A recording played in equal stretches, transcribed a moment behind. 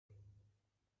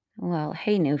Well,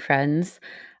 hey, new friends.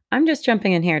 I'm just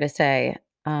jumping in here to say,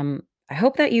 I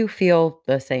hope that you feel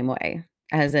the same way,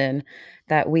 as in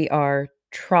that we are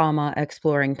trauma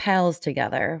exploring pals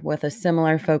together with a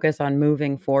similar focus on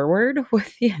moving forward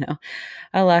with,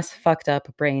 a less fucked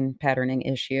up brain patterning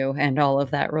issue and all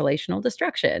of that relational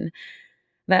destruction.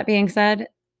 That being said,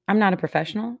 I'm not a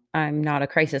professional. I'm not a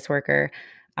crisis worker.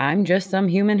 I'm just some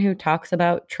human who talks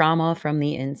about trauma from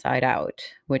the inside out,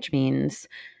 which means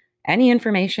any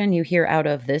information you hear out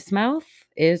of this mouth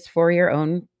is for your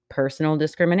own personal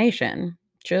discrimination,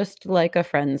 just like a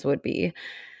friend's would be.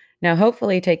 Now,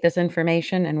 hopefully, take this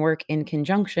information and work in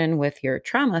conjunction with your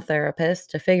trauma therapist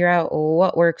to figure out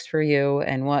what works for you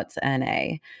and what's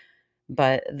NA.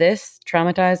 But this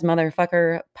traumatized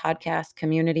motherfucker podcast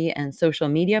community and social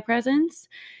media presence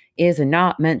is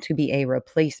not meant to be a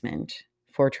replacement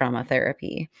for trauma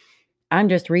therapy. I'm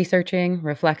just researching,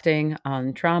 reflecting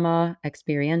on trauma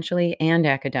experientially and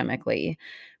academically,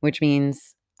 which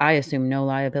means I assume no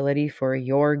liability for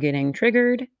your getting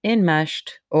triggered,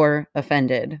 enmeshed, or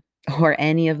offended, or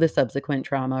any of the subsequent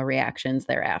trauma reactions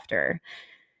thereafter.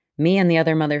 Me and the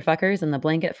other motherfuckers in the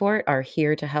blanket fort are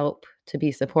here to help, to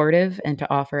be supportive, and to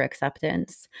offer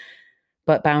acceptance.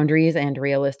 But boundaries and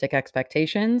realistic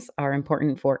expectations are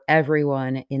important for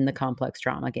everyone in the complex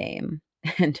trauma game.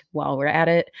 And while we're at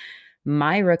it,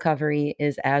 my recovery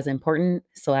is as important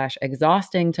slash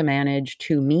exhausting to manage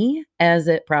to me as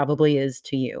it probably is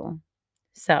to you.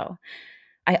 So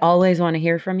I always want to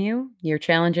hear from you, your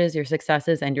challenges, your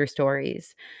successes, and your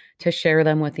stories to share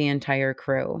them with the entire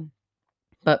crew.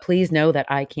 But please know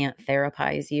that I can't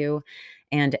therapize you,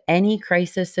 and any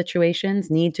crisis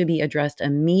situations need to be addressed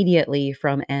immediately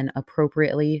from an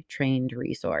appropriately trained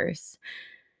resource.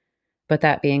 But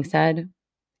that being said,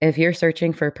 if you're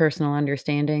searching for personal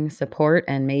understanding, support,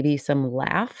 and maybe some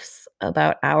laughs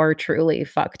about our truly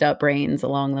fucked up brains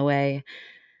along the way,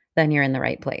 then you're in the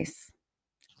right place.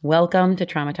 Welcome to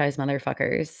Traumatized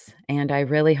Motherfuckers, and I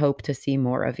really hope to see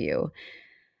more of you.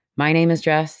 My name is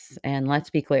Jess, and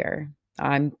let's be clear,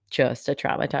 I'm just a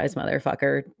traumatized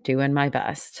motherfucker doing my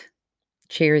best.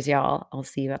 Cheers, y'all. I'll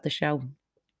see you at the show.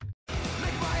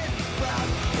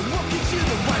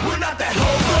 We're not that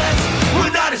hopeless.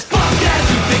 We're not as fucked as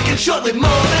you think in short-lived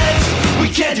moments. We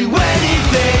can't do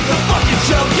anything the fucking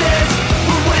joke is.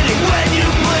 We're winning when you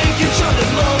blink in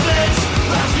short-lived moments.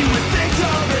 Last you with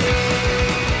victory.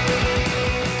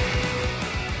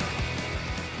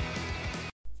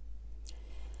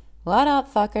 What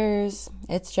up, fuckers?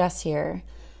 It's Jess here.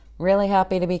 Really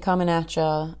happy to be coming at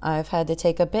ya. I've had to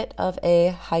take a bit of a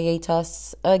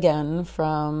hiatus again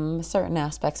from certain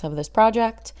aspects of this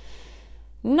project.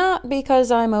 Not because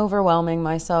I'm overwhelming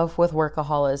myself with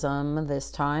workaholism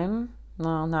this time.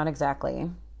 Well, not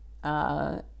exactly.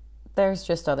 There's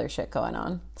just other shit going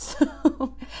on.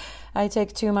 So I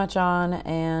take too much on,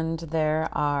 and there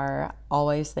are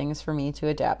always things for me to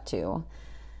adapt to.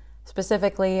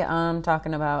 Specifically, I'm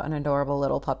talking about an adorable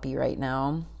little puppy right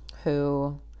now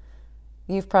who,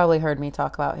 you've probably heard me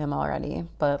talk about him already,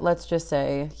 but let's just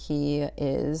say he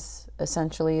is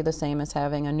essentially the same as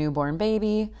having a newborn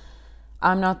baby.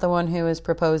 I'm not the one who is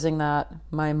proposing that.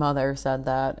 My mother said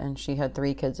that, and she had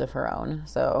 3 kids of her own,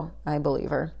 so I believe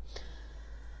her.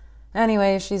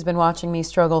 Anyway, she's been watching me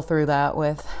struggle through that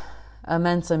with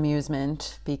immense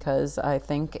amusement because I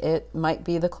think it might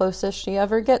be the closest she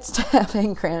ever gets to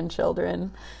having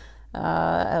grandchildren,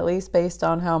 at least based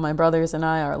on how my brothers and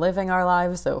I are living our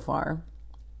lives so far.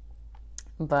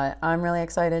 But I'm really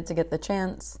excited to get the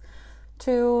chance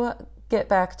to get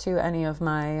back to any of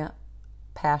my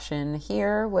passion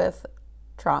here with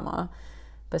trauma,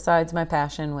 besides my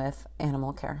passion with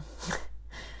animal care.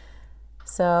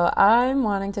 So I'm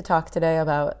wanting to talk today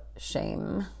about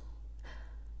shame.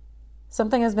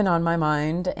 Something has been on my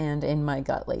mind and in my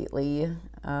gut lately.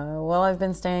 While I've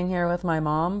been staying here with my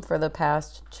mom for the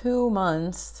past 2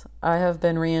 months, I have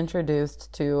been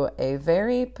reintroduced to a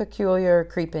very peculiar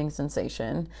creeping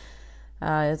sensation.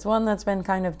 It's one that's been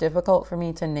kind of difficult for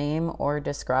me to name or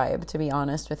describe, to be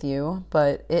honest with you,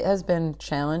 but it has been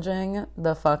challenging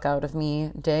the fuck out of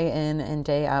me day in and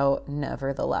day out,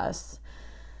 nevertheless.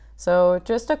 So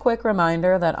just a quick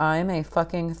reminder that I'm a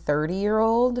fucking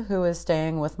 30-year-old who is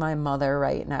staying with my mother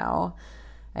right now.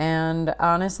 And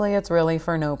honestly, it's really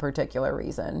for no particular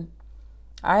reason.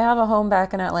 I have a home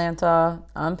back in Atlanta.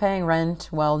 I'm paying rent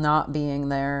while not being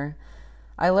there.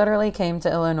 I literally came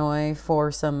to Illinois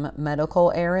for some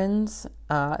medical errands,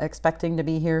 expecting to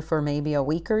be here for maybe a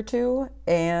week or 2,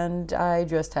 and I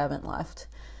just haven't left,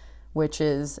 which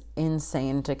is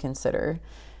insane to consider.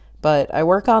 But I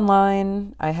work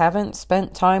online. I haven't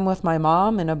spent time with my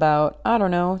mom in about,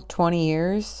 20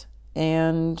 years.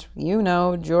 And you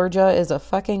know, Georgia is a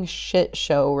fucking shit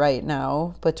show right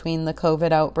now between the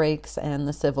COVID outbreaks and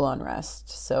the civil unrest.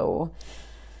 So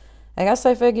I guess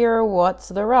I figure, what's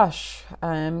the rush?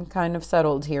 I'm kind of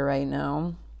settled here right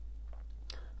now.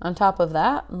 On top of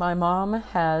that, my mom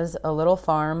has a little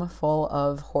farm full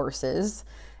of horses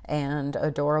and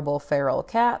adorable feral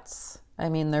cats. I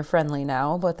mean, they're friendly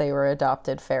now, but they were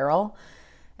adopted feral.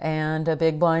 And a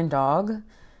big blind dog.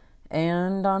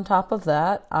 And on top of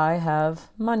that, I have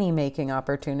money-making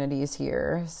opportunities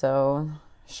here. So,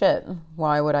 shit,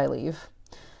 why would I leave?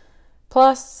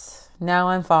 Plus, now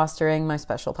I'm fostering my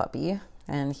special puppy,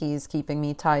 and he's keeping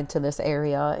me tied to this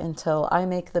area until I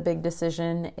make the big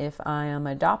decision if I am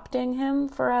adopting him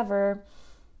forever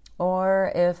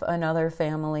or if another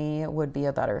family would be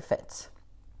a better fit.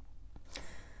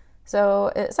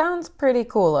 So, it sounds pretty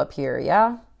cool up here,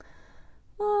 yeah?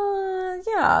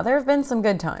 Yeah, there have been some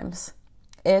good times.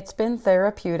 It's been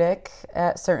therapeutic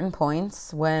at certain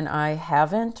points when I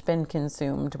haven't been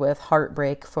consumed with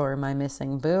heartbreak for my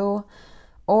missing boo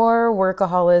or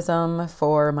workaholism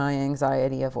for my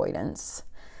anxiety avoidance.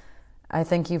 I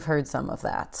think you've heard some of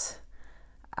that.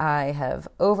 I have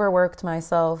overworked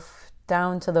myself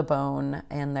down to the bone,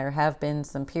 and there have been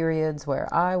some periods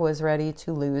where I was ready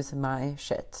to lose my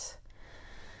shit.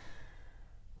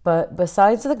 But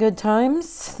besides the good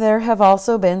times, there have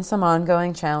also been some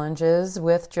ongoing challenges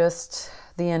with just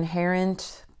the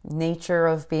inherent nature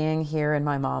of being here in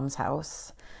my mom's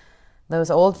house.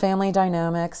 Those old family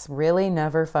dynamics really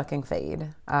never fucking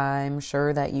fade. I'm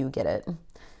sure that you get it.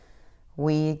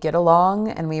 We get along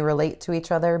and we relate to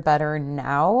each other better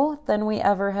now than we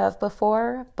ever have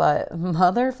before, but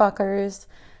motherfuckers,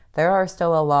 there are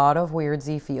still a lot of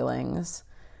weirdzy feelings.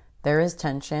 There is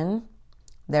tension.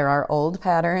 There are old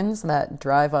patterns that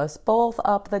drive us both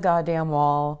up the goddamn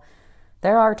wall.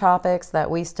 There are topics that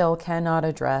we still cannot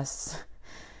address.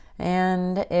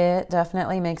 And it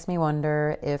definitely makes me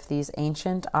wonder if these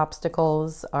ancient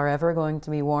obstacles are ever going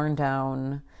to be worn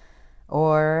down,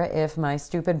 or if my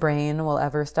stupid brain will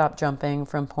ever stop jumping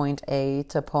from point A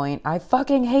to point, I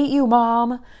fucking hate you,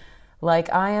 Mom,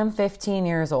 like I am 15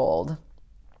 years old.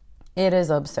 It is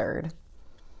absurd.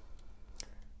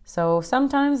 So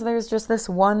sometimes there's just this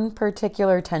one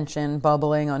particular tension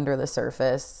bubbling under the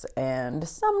surface, and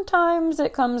sometimes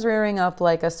it comes rearing up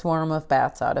like a swarm of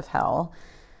bats out of hell.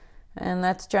 And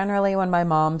that's generally when my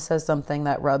mom says something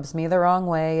that rubs me the wrong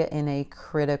way in a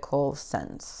critical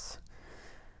sense.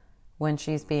 When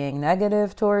she's being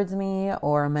negative towards me,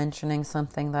 or mentioning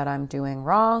something that I'm doing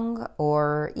wrong,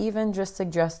 or even just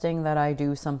suggesting that I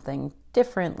do something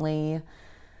differently,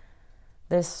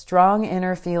 this strong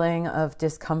inner feeling of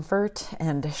discomfort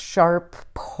and sharp,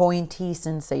 pointy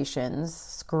sensations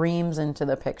screams into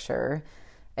the picture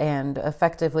and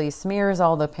effectively smears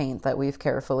all the paint that we've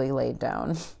carefully laid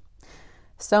down.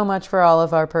 So much for all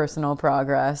of our personal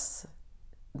progress.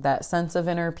 That sense of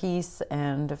inner peace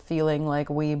and feeling like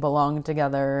we belong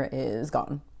together is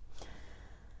gone.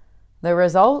 The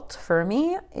result for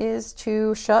me is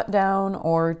to shut down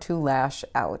or to lash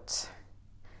out.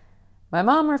 My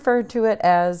mom referred to it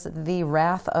as the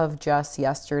wrath of just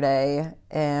yesterday,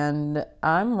 and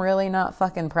I'm really not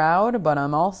fucking proud, but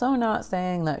I'm also not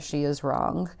saying that she is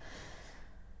wrong.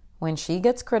 When she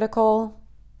gets critical,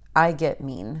 I get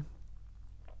mean.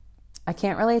 I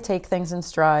can't really take things in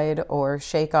stride or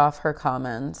shake off her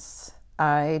comments.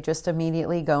 I just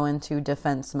immediately go into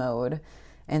defense mode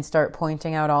and start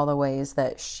pointing out all the ways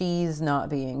that she's not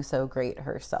being so great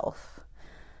herself.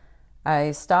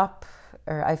 I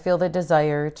feel the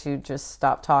desire to just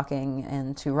stop talking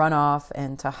and to run off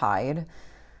and to hide,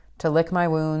 to lick my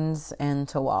wounds and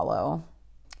to wallow.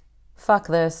 Fuck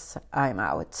this, I'm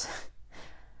out.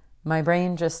 My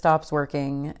brain just stops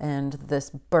working and this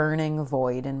burning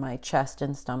void in my chest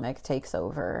and stomach takes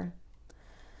over.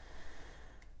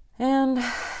 And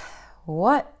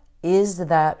what is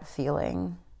that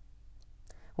feeling?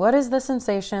 What is the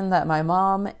sensation that my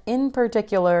mom in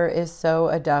particular is so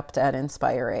adept at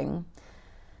inspiring?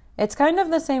 It's kind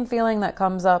of the same feeling that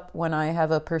comes up when I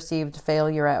have a perceived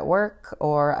failure at work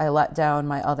or I let down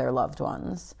my other loved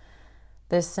ones.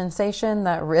 This sensation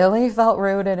that really felt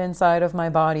rooted inside of my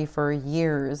body for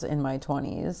years in my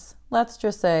 20s. Let's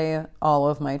just say all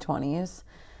of my 20s.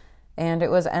 And it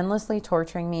was endlessly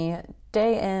torturing me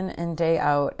day in and day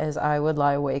out as I would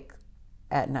lie awake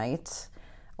at night,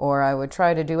 or I would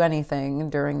try to do anything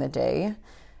during the day.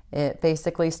 It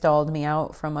basically stalled me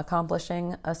out from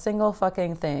accomplishing a single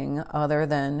fucking thing other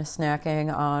than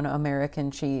snacking on American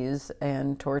cheese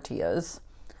and tortillas.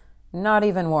 Not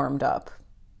even warmed up.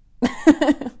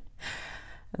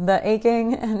 The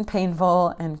aching and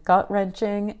painful and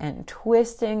gut-wrenching and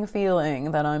twisting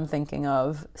feeling that I'm thinking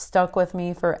of stuck with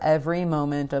me for every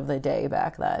moment of the day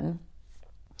back then.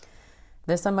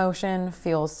 This emotion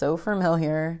feels so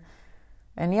familiar,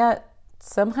 and yet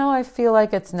somehow I feel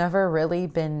like it's never really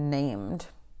been named.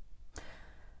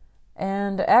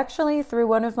 And actually, through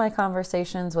one of my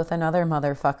conversations with another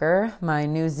motherfucker, my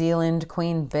New Zealand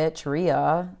queen bitch,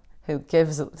 Rhea, who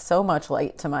gives so much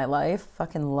light to my life,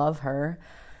 fucking love her,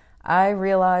 I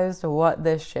realized what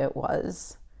this shit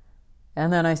was.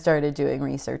 And then I started doing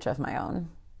research of my own.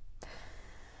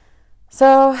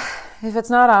 So, if it's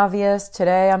not obvious,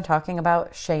 today I'm talking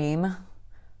about shame.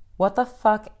 What the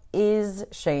fuck is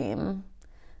shame?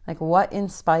 Like, what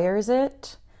inspires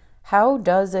it? How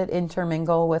does it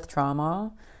intermingle with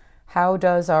trauma? How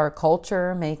does our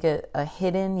culture make it a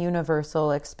hidden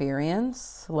universal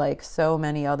experience, like so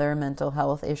many other mental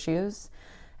health issues?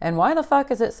 And why the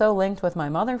fuck is it so linked with my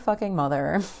motherfucking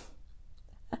mother?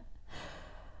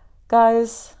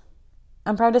 Guys,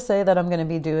 I'm proud to say that I'm going to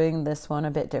be doing this one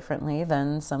a bit differently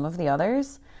than some of the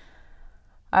others.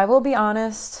 I will be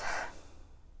honest,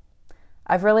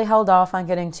 I've really held off on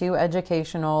getting too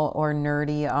educational or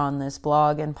nerdy on this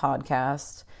blog and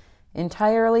podcast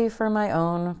entirely for my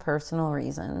own personal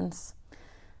reasons.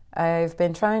 I've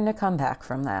been trying to come back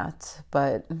from that,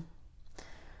 but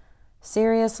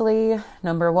seriously,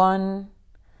 number one,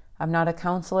 I'm not a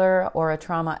counselor or a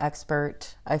trauma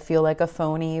expert. I feel like a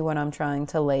phony when I'm trying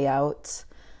to lay out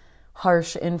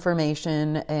harsh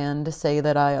information and say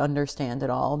that I understand it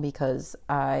all, because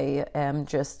I am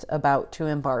just about to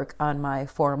embark on my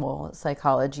formal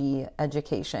psychology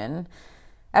education.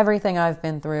 Everything I've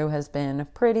been through has been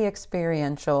pretty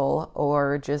experiential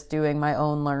or just doing my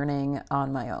own learning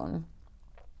on my own.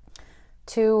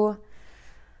 2,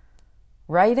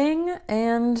 writing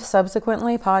and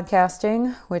subsequently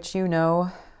podcasting, which you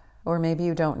know, or maybe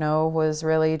you don't know, was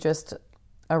really just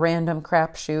a random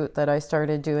crapshoot that I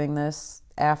started doing this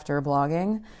after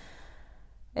blogging.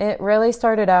 It really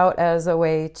started out as a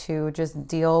way to just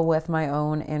deal with my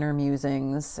own inner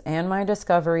musings and my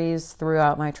discoveries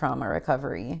throughout my trauma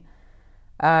recovery.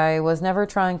 I was never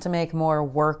trying to make more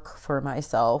work for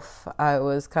myself. I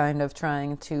was kind of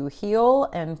trying to heal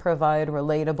and provide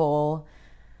relatable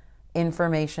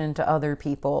information to other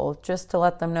people, just to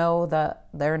let them know that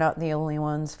they're not the only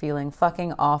ones feeling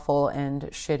fucking awful and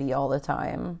shitty all the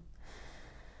time.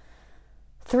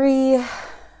 3,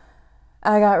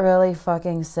 I got really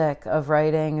fucking sick of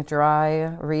writing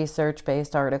dry,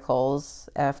 research-based articles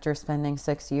after spending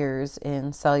 6 years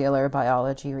in cellular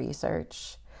biology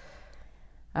research.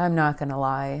 I'm not gonna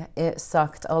lie, it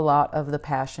sucked a lot of the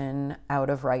passion out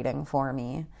of writing for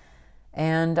me,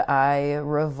 and I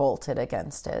revolted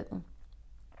against it.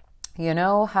 You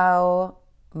know how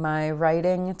my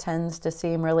writing tends to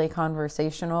seem really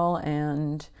conversational,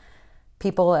 and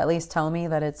people at least tell me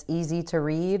that it's easy to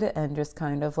read and just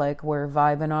kind of like we're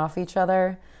vibing off each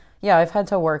other? Yeah, I've had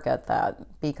to work at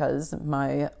that because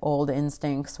my old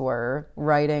instincts were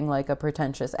writing like a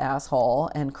pretentious asshole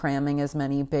and cramming as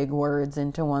many big words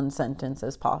into one sentence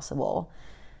as possible.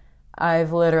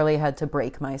 I've literally had to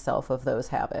break myself of those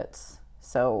habits.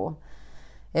 So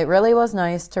it really was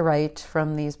nice to write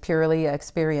from these purely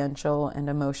experiential and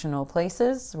emotional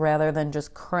places rather than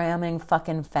just cramming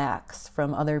fucking facts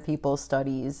from other people's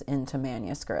studies into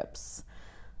manuscripts.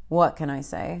 What can I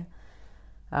say?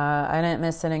 I didn't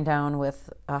miss sitting down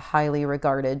with a highly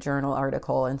regarded journal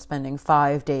article and spending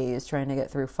 5 days trying to get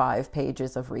through 5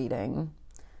 pages of reading.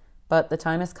 But the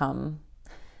time has come.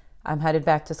 I'm headed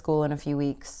back to school in a few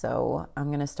weeks, so I'm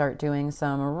going to start doing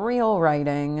some real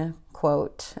writing,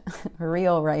 quote,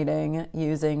 real writing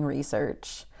using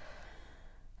research.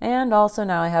 And also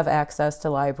now I have access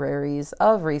to libraries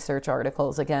of research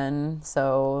articles again,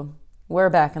 so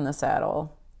we're back in the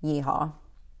saddle. Yeehaw.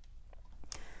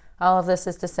 All of this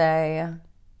is to say,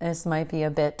 this might be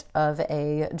a bit of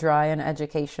a dry and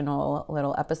educational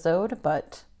little episode,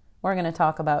 but we're going to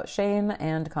talk about shame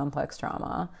and complex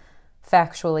trauma.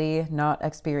 Factually, not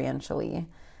experientially.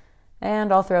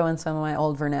 And I'll throw in some of my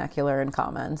old vernacular and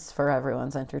comments for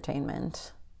everyone's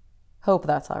entertainment. Hope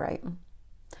that's all right.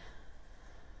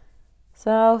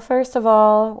 So first of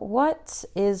all, what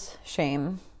is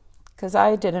shame? Because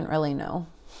I didn't really know.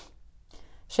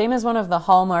 Shame is one of the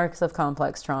hallmarks of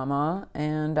complex trauma,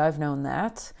 and I've known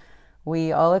that.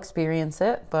 We all experience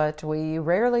it, but we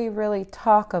rarely really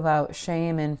talk about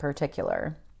shame in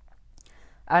particular.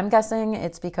 I'm guessing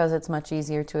it's because it's much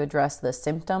easier to address the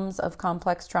symptoms of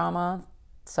complex trauma,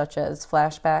 such as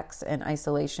flashbacks and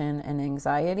isolation and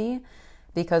anxiety,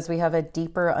 because we have a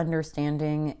deeper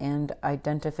understanding and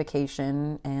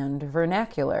identification and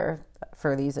vernacular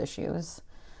for these issues.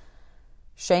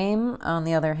 Shame, on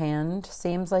the other hand,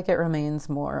 seems like it remains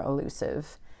more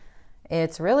elusive.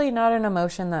 It's really not an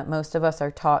emotion that most of us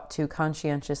are taught to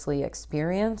conscientiously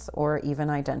experience or even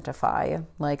identify,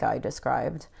 like I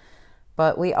described.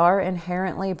 But we are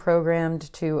inherently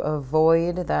programmed to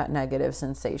avoid that negative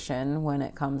sensation when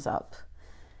it comes up.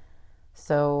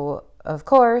 So, of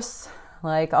course,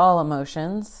 like all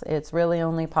emotions, it's really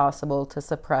only possible to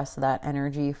suppress that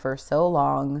energy for so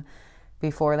long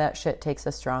before that shit takes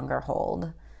a stronger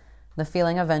hold. The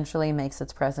feeling eventually makes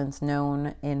its presence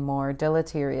known in more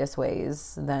deleterious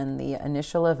ways than the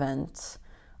initial event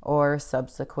or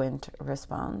subsequent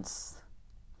response.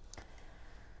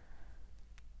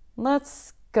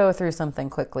 Let's go through something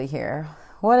quickly here.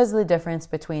 What is the difference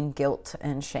between guilt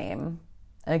and shame?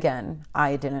 Again,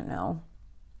 I didn't know.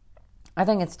 I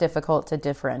think it's difficult to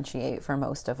differentiate for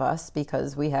most of us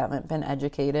because we haven't been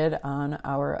educated on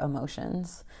our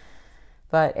emotions.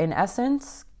 But in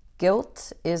essence,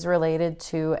 guilt is related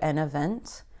to an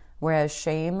event, whereas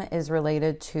shame is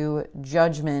related to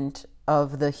judgment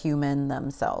of the human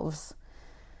themselves.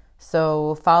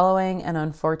 So, following an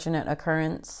unfortunate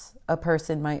occurrence, a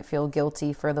person might feel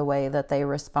guilty for the way that they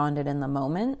responded in the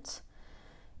moment.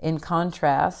 In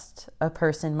contrast, a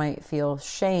person might feel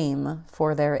shame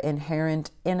for their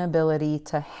inherent inability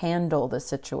to handle the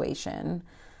situation,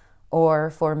 or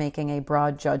for making a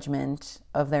broad judgment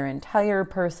of their entire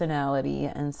personality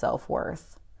and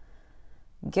self-worth.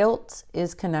 Guilt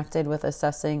is connected with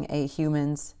assessing a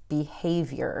human's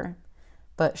behavior,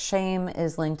 but shame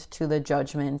is linked to the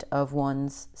judgment of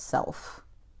one's self.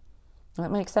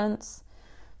 That makes sense?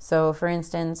 So, for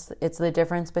instance, it's the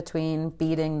difference between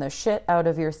beating the shit out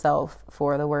of yourself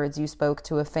for the words you spoke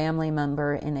to a family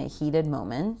member in a heated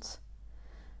moment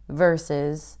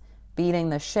versus beating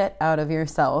the shit out of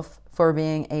yourself for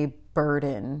being a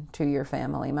burden to your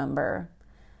family member.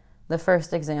 The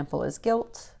first example is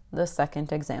guilt. The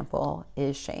second example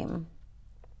is shame.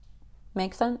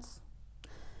 Make sense?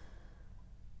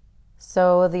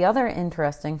 So the other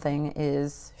interesting thing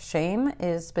is shame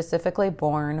is specifically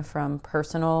born from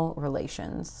personal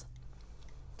relations.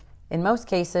 In most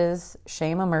cases,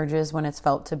 shame emerges when it's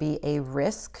felt to be a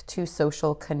risk to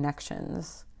social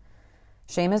connections.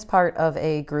 Shame is part of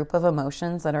a group of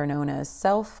emotions that are known as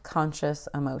self-conscious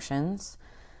emotions,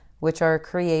 which are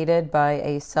created by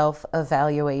a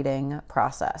self-evaluating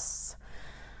process.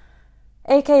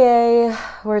 AKA,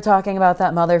 we're talking about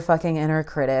that motherfucking inner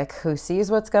critic who sees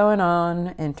what's going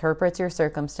on, interprets your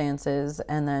circumstances,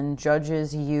 and then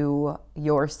judges you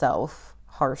yourself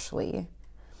harshly.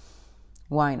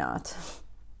 Why not?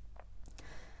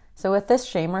 So with this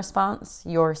shame response,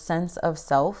 your sense of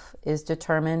self is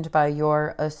determined by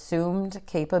your assumed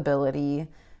capability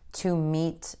to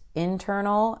meet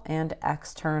internal and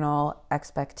external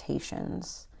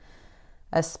expectations,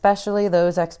 especially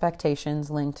those expectations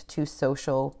linked to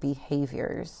social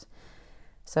behaviors.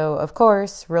 So, of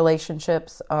course,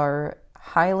 relationships are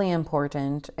highly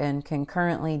important and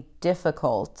concurrently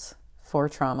difficult for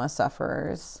trauma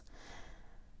sufferers.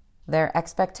 Their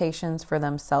expectations for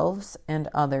themselves and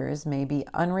others may be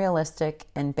unrealistic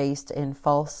and based in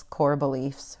false core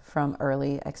beliefs from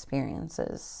early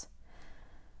experiences.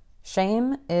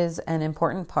 Shame is an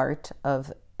important part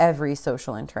of every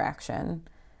social interaction,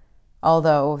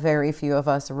 although very few of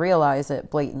us realize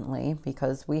it blatantly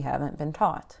because we haven't been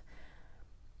taught.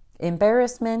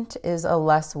 Embarrassment is a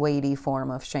less weighty form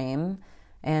of shame,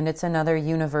 and it's another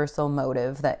universal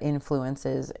motive that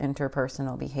influences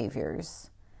interpersonal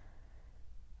behaviors.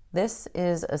 This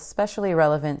is especially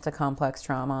relevant to complex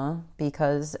trauma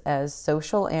because as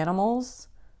social animals,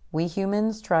 we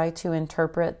humans try to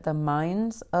interpret the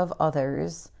minds of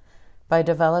others by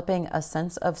developing a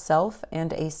sense of self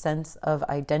and a sense of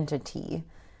identity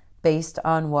based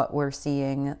on what we're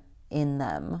seeing in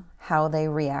them, how they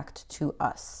react to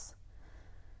us.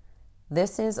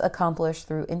 This is accomplished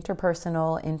through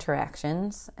interpersonal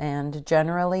interactions, and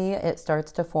generally it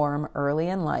starts to form early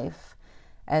in life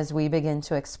as we begin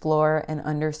to explore and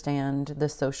understand the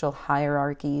social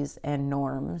hierarchies and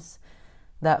norms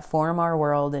that form our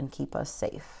world and keep us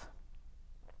safe.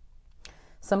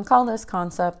 Some call this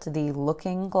concept the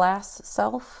looking glass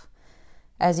self.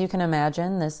 As you can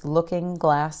imagine, this looking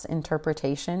glass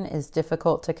interpretation is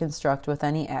difficult to construct with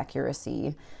any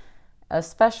accuracy,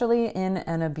 especially in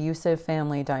an abusive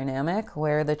family dynamic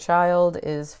where the child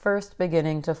is first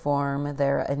beginning to form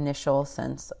their initial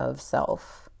sense of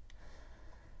self.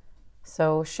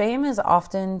 So shame is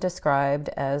often described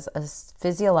as a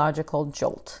physiological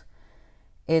jolt.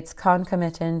 It's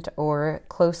concomitant or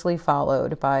closely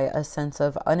followed by a sense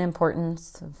of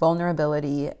unimportance,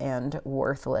 vulnerability, and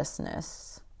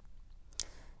worthlessness.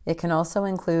 It can also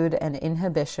include an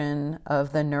inhibition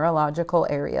of the neurological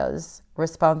areas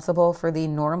responsible for the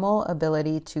normal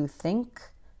ability to think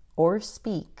or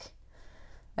speak,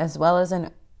 as well as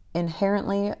an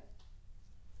inherently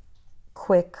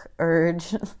quick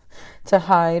urge to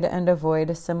hide and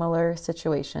avoid similar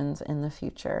situations in the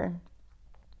future.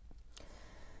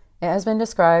 It has been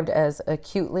described as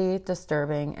acutely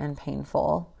disturbing and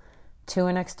painful, to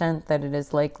an extent that it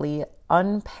is likely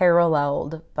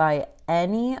unparalleled by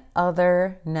any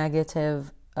other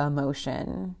negative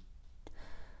emotion.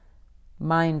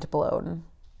 Mind blown.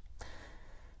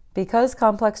 Because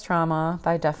complex trauma,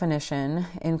 by definition,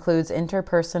 includes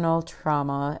interpersonal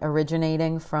trauma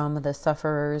originating from the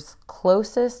sufferer's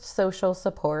closest social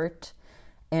support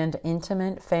and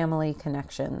intimate family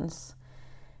connections,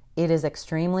 it is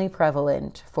extremely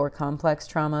prevalent for complex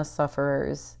trauma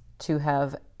sufferers to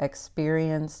have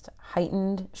experienced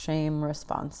heightened shame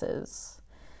responses.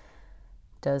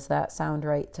 Does that sound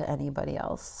right to anybody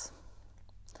else?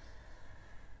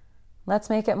 Let's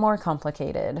make it more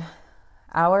complicated.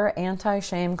 Our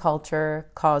anti-shame culture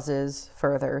causes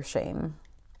further shame.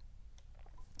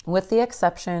 With the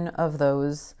exception of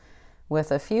those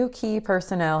with a few key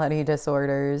personality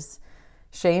disorders,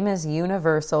 shame is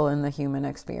universal in the human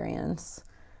experience.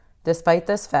 Despite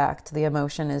this fact, the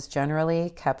emotion is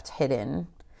generally kept hidden.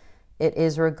 It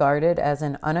is regarded as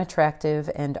an unattractive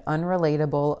and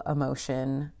unrelatable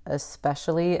emotion,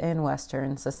 especially in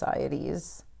Western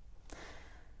societies.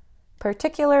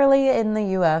 Particularly in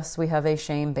the US, we have a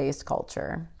shame-based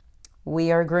culture.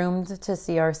 We are groomed to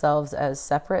see ourselves as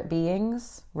separate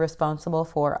beings, responsible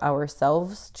for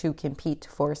ourselves to compete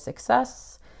for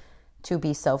success, to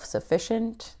be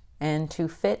self-sufficient, and to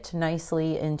fit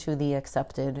nicely into the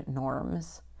accepted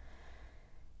norms.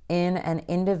 In an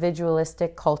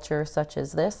individualistic culture such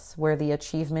as this, where the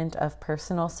achievement of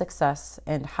personal success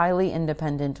and highly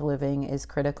independent living is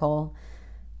critical,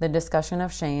 the discussion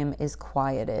of shame is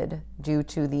quieted due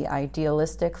to the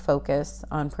idealistic focus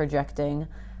on projecting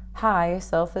high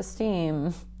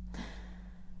self-esteem.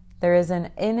 There is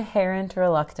an inherent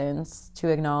reluctance to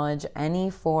acknowledge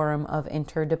any form of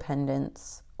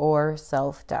interdependence or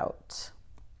self-doubt.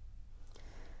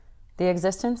 The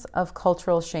existence of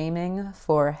cultural shaming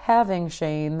for having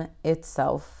shame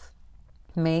itself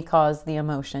may cause the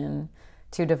emotion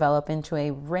to develop into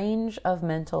a range of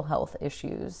mental health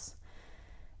issues.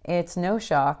 It's no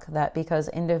shock that because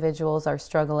individuals are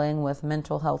struggling with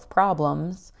mental health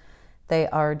problems, they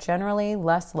are generally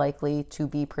less likely to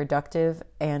be productive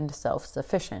and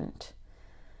self-sufficient.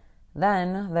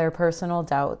 Then their personal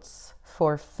doubts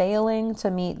for failing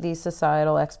to meet these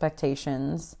societal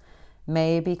expectations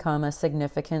may become a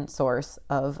significant source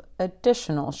of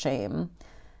additional shame,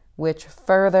 which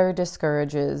further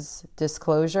discourages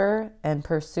disclosure and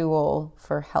pursual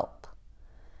for help.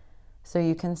 So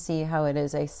you can see how it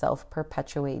is a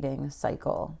self-perpetuating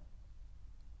cycle.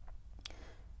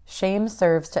 Shame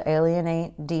serves to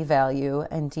alienate, devalue,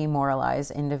 and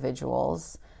demoralize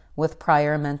individuals with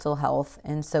prior mental health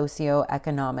and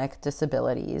socioeconomic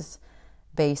disabilities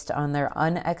based on their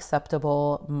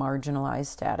unacceptable marginalized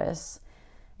status.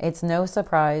 It's no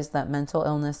surprise that mental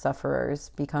illness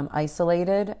sufferers become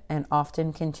isolated and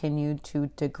often continue to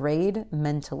degrade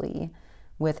mentally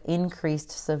with increased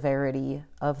severity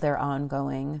of their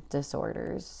ongoing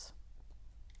disorders.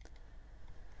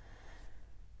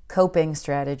 Coping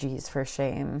strategies for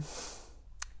shame.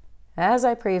 As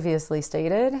I previously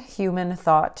stated, human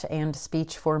thought and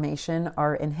speech formation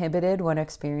are inhibited when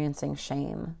experiencing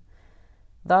shame.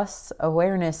 Thus,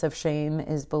 awareness of shame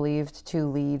is believed to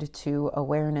lead to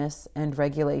awareness and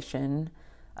regulation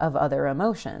of other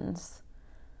emotions.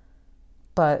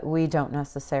 But we don't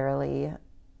necessarily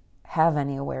have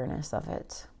any awareness of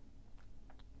it.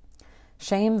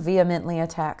 Shame vehemently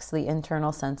attacks the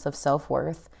internal sense of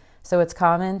self-worth, so it's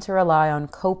common to rely on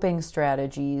coping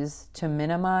strategies to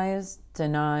minimize,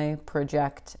 deny,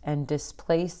 project, and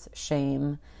displace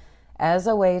shame as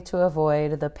a way to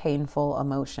avoid the painful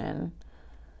emotion.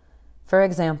 For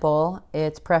example,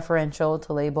 it's preferential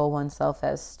to label oneself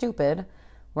as stupid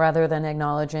rather than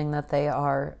acknowledging that they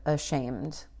are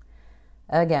ashamed.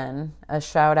 Again, a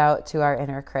shout out to our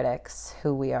inner critics,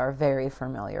 who we are very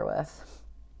familiar with.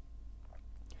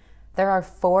 There are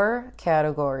 4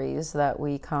 categories that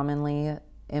we commonly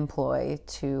employ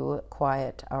to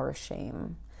quiet our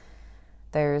shame.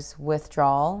 There's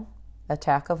withdrawal,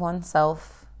 attack of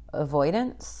oneself,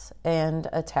 avoidance, and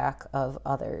attack of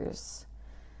others.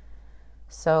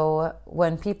 So,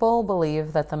 when people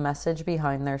believe that the message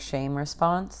behind their shame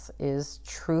response is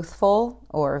truthful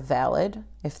or valid,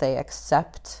 if they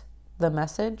accept the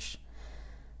message,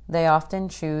 they often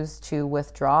choose to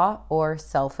withdraw or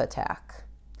self-attack.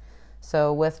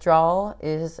 So, withdrawal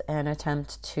is an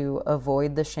attempt to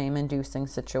avoid the shame-inducing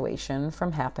situation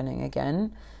from happening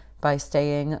again by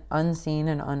staying unseen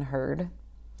and unheard.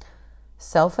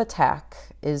 Self-attack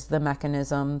is the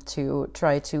mechanism to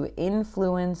try to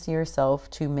influence yourself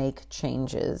to make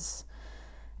changes,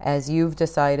 as you've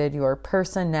decided your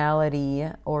personality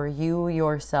or you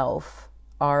yourself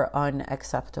are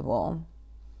unacceptable.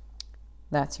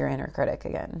 That's your inner critic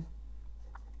again.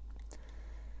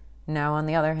 Now, on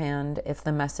the other hand, if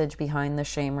the message behind the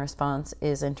shame response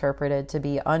is interpreted to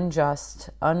be unjust,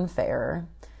 unfair,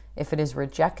 if it is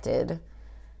rejected,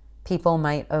 people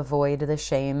might avoid the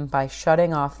shame by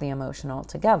shutting off the emotion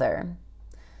altogether.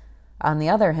 On the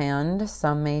other hand,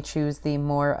 some may choose the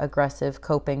more aggressive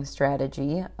coping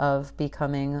strategy of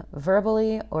becoming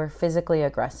verbally or physically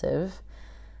aggressive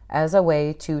as a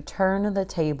way to turn the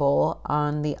table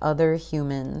on the other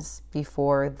humans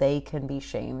before they can be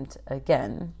shamed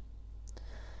again.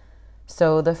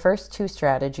 So the first two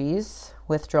strategies,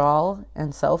 withdrawal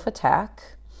and self-attack,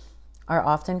 are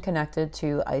often connected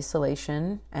to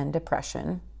isolation and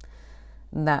depression.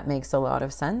 That makes a lot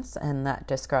of sense, and that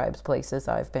describes places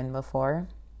I've been before.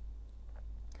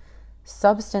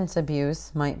 Substance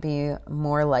abuse might be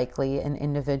more likely in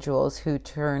individuals who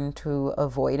turn to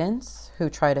avoidance, who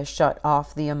try to shut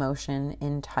off the emotion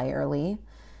entirely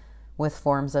with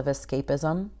forms of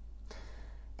escapism.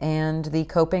 And the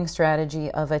coping strategy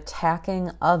of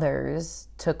attacking others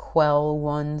to quell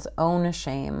one's own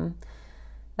shame,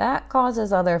 that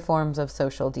causes other forms of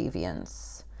social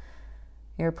deviance.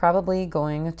 You're probably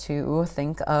going to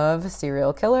think of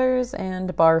serial killers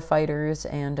and bar fighters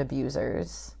and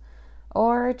abusers.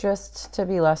 Or, just to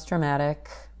be less dramatic,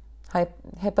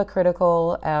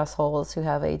 hypocritical assholes who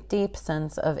have a deep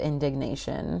sense of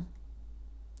indignation.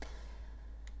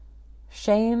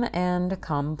 Shame and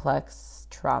complex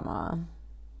trauma.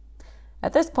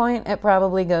 At this point, it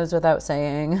probably goes without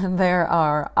saying, there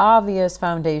are obvious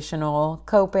foundational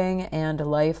coping and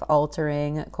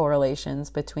life-altering correlations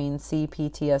between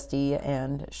CPTSD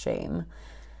and shame.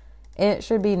 It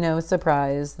should be no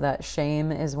surprise that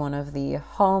shame is one of the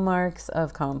hallmarks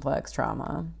of complex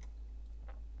trauma.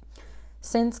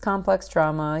 Since complex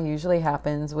trauma usually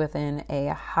happens within a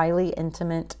highly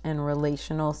intimate and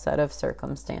relational set of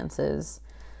circumstances,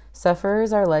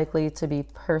 sufferers are likely to be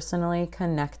personally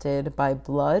connected by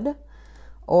blood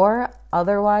or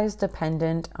otherwise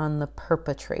dependent on the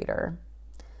perpetrator.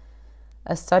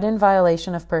 A sudden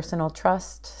violation of personal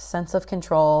trust, sense of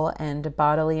control, and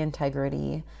bodily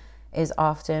integrity is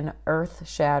often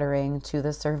earth-shattering to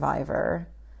the survivor,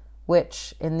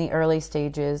 which, in the early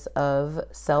stages of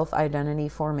self-identity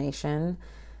formation,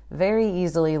 very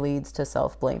easily leads to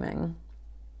self-blaming.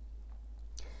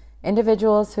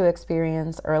 Individuals who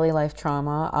experience early life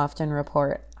trauma often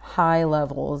report high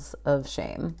levels of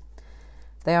shame.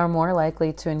 They are more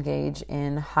likely to engage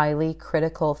in highly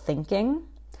critical thinking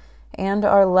and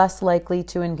are less likely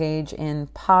to engage in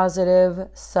positive,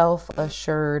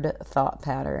 self-assured thought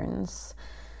patterns.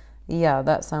 Yeah,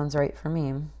 that sounds right for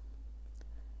me.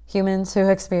 Humans who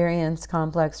experience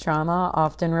complex trauma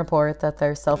often report that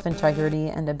their self-integrity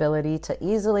and ability to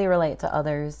easily relate to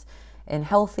others in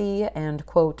healthy and,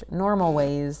 quote, normal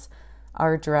ways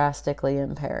are drastically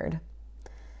impaired.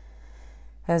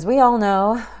 As we all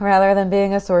know, rather than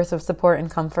being a source of support and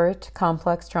comfort,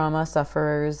 complex trauma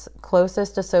sufferers'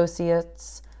 closest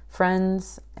associates,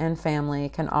 friends, and family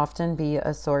can often be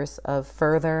a source of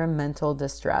further mental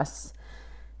distress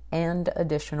and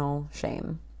additional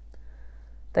shame.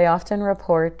 They often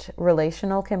report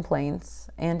relational complaints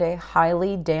and a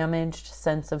highly damaged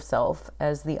sense of self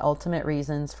as the ultimate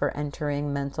reasons for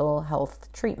entering mental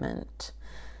health treatment.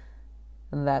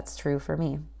 That's true for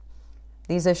me.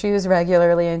 These issues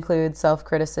regularly include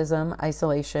self-criticism,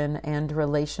 isolation, and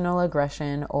relational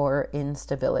aggression or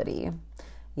instability.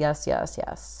 Yes, yes,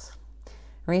 yes.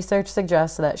 Research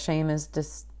suggests that shame is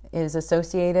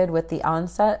associated with the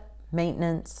onset,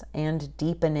 maintenance, and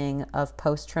deepening of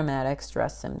post-traumatic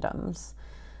stress symptoms.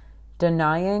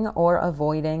 Denying or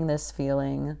avoiding this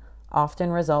feeling often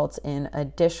results in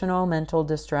additional mental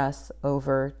distress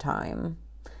over time.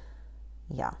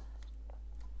 Yeah.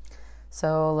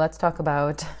 So let's talk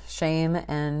about shame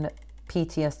and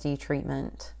PTSD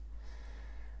treatment.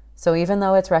 So even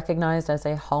though it's recognized as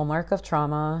a hallmark of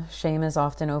trauma, shame is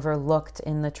often overlooked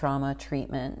in the trauma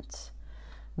treatment.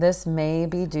 This may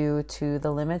be due to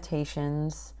the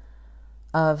limitations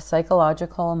of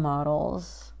psychological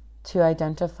models to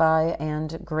identify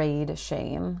and grade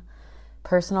shame,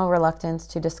 personal reluctance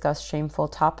to discuss shameful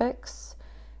topics,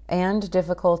 and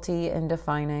difficulty in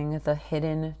defining the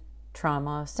hidden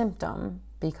trauma symptom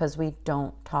because we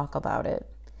don't talk about it.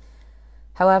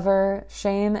 However,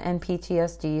 shame and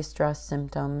PTSD stress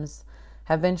symptoms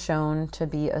have been shown to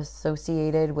be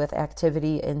associated with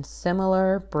activity in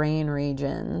similar brain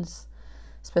regions.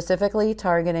 Specifically,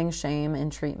 targeting shame in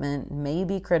treatment may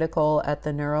be critical at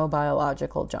the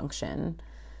neurobiological junction.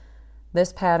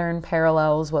 This pattern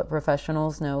parallels what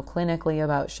professionals know clinically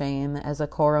about shame as a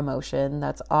core emotion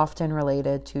that's often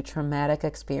related to traumatic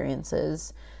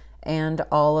experiences and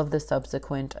all of the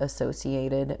subsequent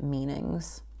associated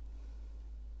meanings.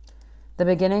 The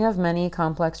beginning of many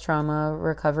complex trauma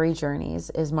recovery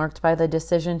journeys is marked by the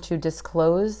decision to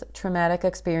disclose traumatic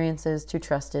experiences to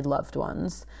trusted loved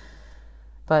ones.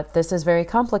 But this is very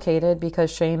complicated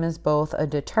because shame is both a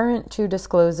deterrent to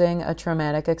disclosing a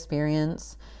traumatic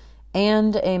experience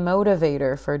and a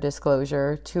motivator for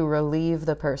disclosure to relieve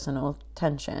the personal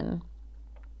tension.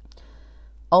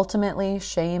 Ultimately,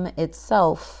 shame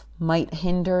itself might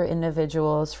hinder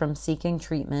individuals from seeking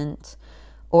treatment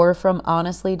or from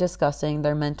honestly discussing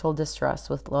their mental distress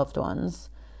with loved ones.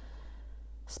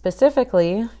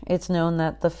 Specifically, it's known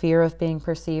that the fear of being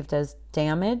perceived as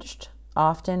damaged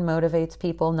often motivates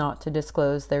people not to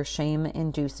disclose their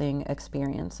shame-inducing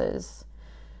experiences.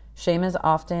 Shame is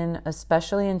often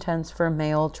especially intense for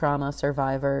male trauma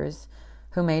survivors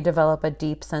who may develop a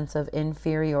deep sense of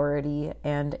inferiority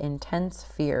and intense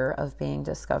fear of being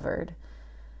discovered.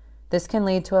 This can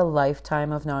lead to a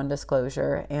lifetime of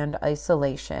non-disclosure and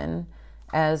isolation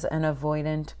as an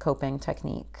avoidant coping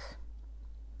technique.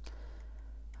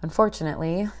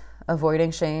 Unfortunately,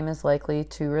 avoiding shame is likely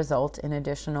to result in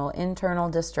additional internal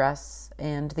distress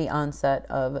and the onset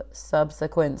of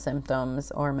subsequent symptoms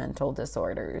or mental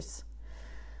disorders.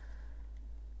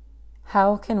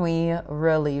 How can we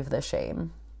relieve the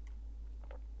shame?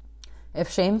 If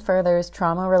shame furthers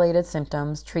trauma-related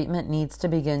symptoms, treatment needs to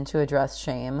begin to address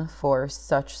shame for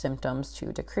such symptoms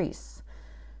to decrease.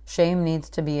 Shame needs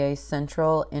to be a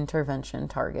central intervention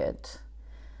target.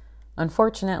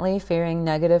 Unfortunately, fearing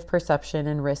negative perception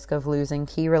and risk of losing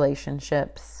key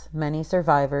relationships, many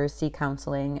survivors see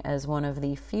counseling as one of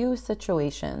the few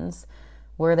situations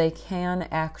where they can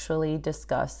actually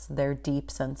discuss their deep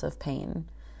sense of pain.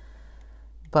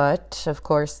 But, of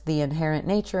course, the inherent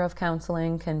nature of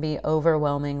counseling can be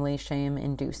overwhelmingly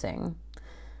shame-inducing.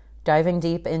 Diving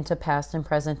deep into past and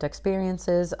present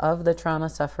experiences of the trauma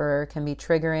sufferer can be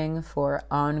triggering for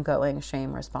ongoing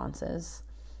shame responses.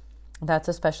 That's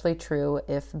especially true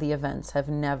if the events have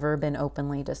never been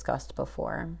openly discussed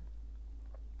before.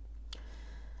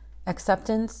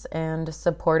 Acceptance and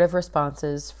supportive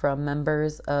responses from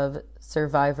members of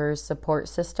survivors' support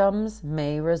systems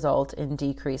may result in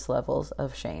decreased levels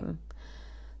of shame.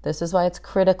 This is why it's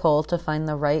critical to find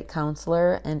the right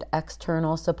counselor and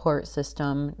external support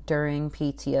system during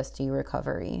PTSD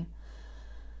recovery.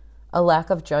 A lack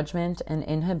of judgment and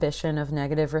inhibition of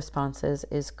negative responses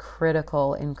is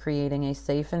critical in creating a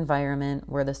safe environment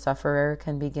where the sufferer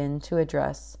can begin to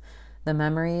address the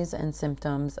memories and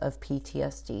symptoms of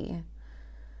PTSD.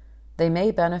 They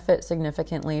may benefit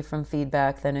significantly from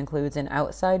feedback that includes an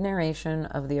outside narration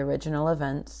of the original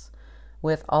events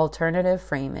with alternative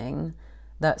framing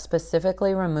that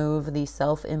specifically remove the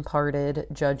self-imparted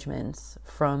judgments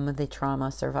from the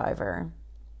trauma survivor.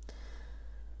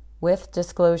 With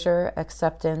disclosure,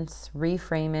 acceptance,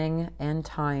 reframing, and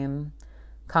time,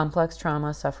 complex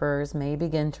trauma sufferers may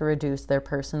begin to reduce their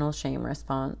personal shame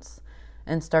response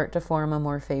and start to form a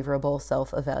more favorable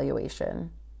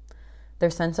self-evaluation. Their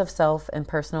sense of self and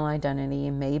personal identity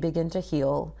may begin to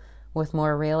heal with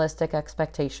more realistic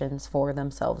expectations for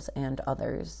themselves and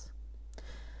others.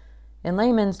 In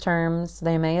layman's terms,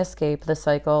 they may escape the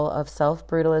cycle of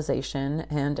self-brutalization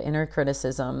and inner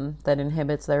criticism that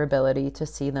inhibits their ability to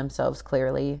see themselves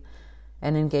clearly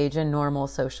and engage in normal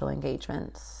social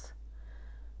engagements.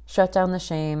 Shut down the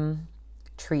shame,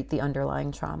 treat the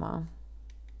underlying trauma.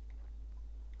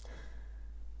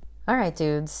 All right,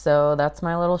 dudes, so that's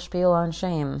my little spiel on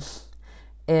shame.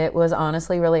 It was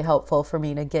honestly really helpful for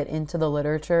me to get into the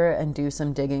literature and do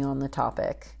some digging on the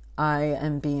topic. I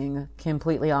am being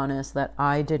completely honest that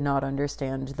I did not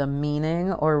understand the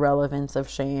meaning or relevance of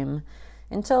shame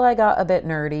until I got a bit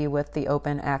nerdy with the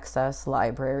open access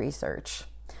library search.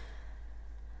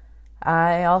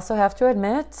 I also have to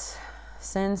admit,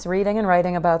 since reading and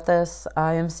writing about this,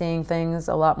 I am seeing things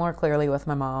a lot more clearly with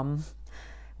my mom.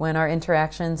 When our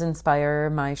interactions inspire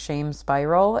my shame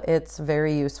spiral, it's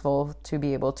very useful to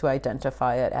be able to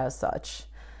identify it as such.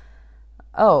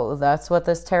 Oh, that's what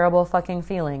this terrible fucking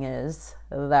feeling is.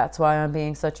 That's why I'm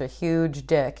being such a huge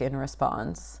dick in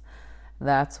response.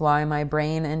 That's why my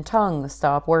brain and tongue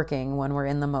stop working when we're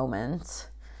in the moment.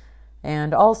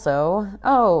 And also,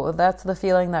 oh, that's the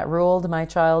feeling that ruled my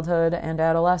childhood and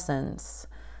adolescence.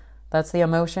 That's the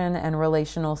emotion and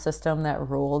relational system that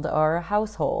ruled our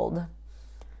household.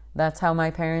 That's how my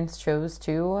parents chose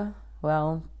to,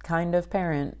 well, kind of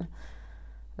parent.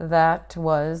 That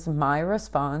was my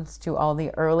response to all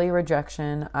the early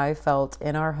rejection I felt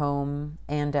in our home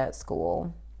and at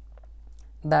school.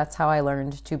 That's how I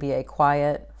learned to be a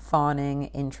quiet, fawning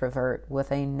introvert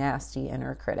with a nasty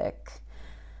inner critic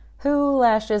who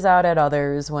lashes out at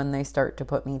others when they start to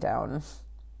put me down.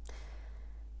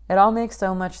 It all makes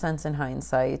so much sense in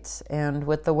hindsight, and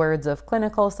with the words of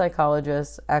clinical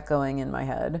psychologists echoing in my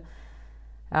head.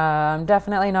 I'm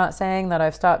definitely not saying that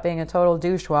I've stopped being a total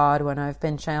douchewad when I've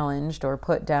been challenged or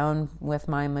put down with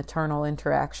my maternal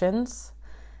interactions,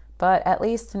 but at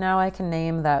least now I can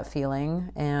name that feeling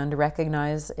and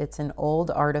recognize it's an old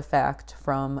artifact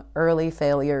from early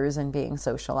failures in being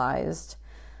socialized.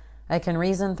 I can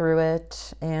reason through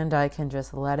it, and I can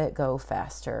just let it go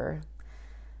faster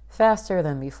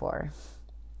than before.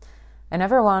 I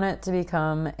never want it to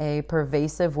become a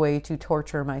pervasive way to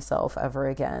torture myself ever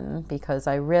again, because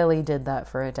I really did that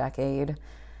for a decade,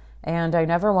 and I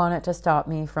never want it to stop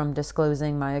me from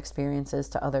disclosing my experiences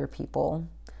to other people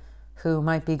who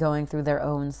might be going through their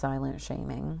own silent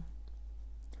shaming.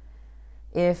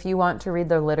 If you want to read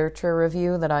the literature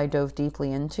review that I dove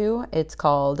deeply into, it's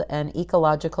called An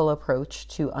Ecological Approach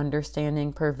to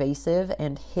Understanding Pervasive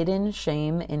and Hidden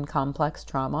Shame in Complex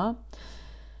Trauma.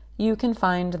 You can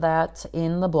find that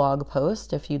in the blog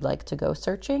post if you'd like to go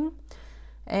searching.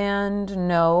 And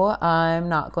no, I'm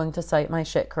not going to cite my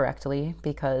shit correctly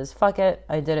because fuck it,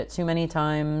 I did it too many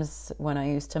times when I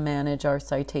used to manage our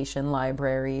citation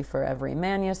library for every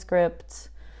manuscript.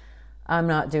 I'm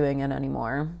not doing it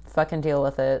anymore. Fucking deal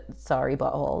with it. Sorry,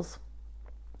 buttholes.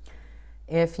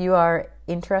 If you are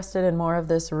interested in more of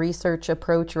this research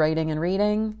approach writing and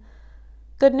reading,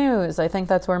 good news. I think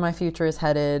that's where my future is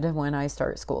headed when I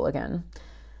start school again.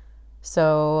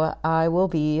 So I will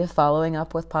be following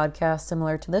up with podcasts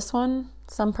similar to this one,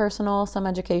 some personal, some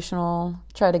educational,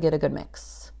 try to get a good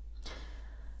mix.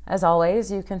 As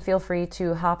always, you can feel free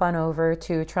to hop on over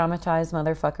to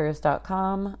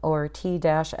traumatizedmotherfuckers.com or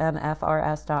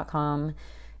t-mfrs.com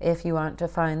if you want to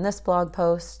find this blog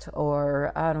post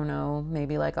or, I don't know,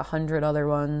 maybe like 100 other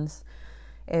ones.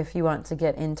 If you want to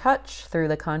get in touch through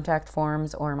the contact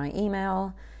forms or my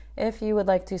email, if you would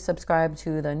like to subscribe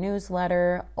to the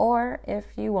newsletter, or if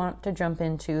you want to jump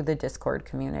into the Discord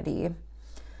community.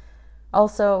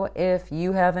 Also, if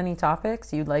you have any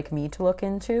topics you'd like me to look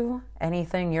into,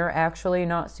 anything you're actually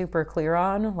not super clear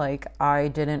on, like I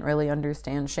didn't really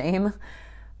understand shame,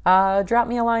 drop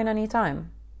me a line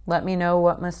anytime. Let me know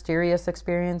what mysterious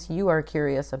experience you are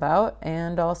curious about,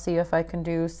 and I'll see if I can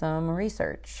do some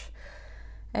research.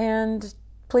 And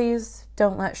please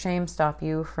don't let shame stop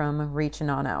you from reaching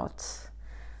on out.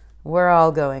 We're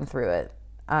all going through it.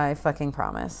 I fucking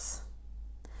promise.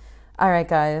 All right,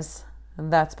 guys.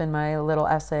 That's been my little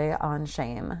essay on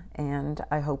shame, and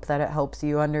I hope that it helps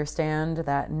you understand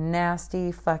that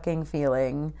nasty fucking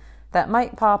feeling that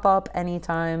might pop up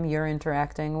anytime you're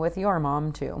interacting with your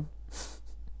mom, too.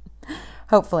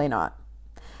 Hopefully not.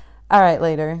 All right,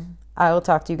 later. I will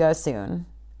talk to you guys soon,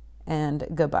 and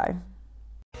goodbye.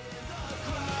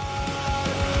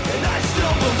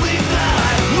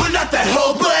 We're not that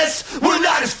hopeless, we're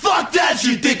not as fucked as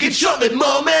you think in short-lived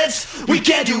moments. We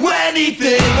can't do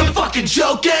anything, the fucking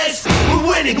joke is we're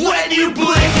winning when you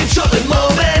blink in short-lived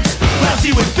moments.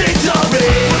 Lousy with things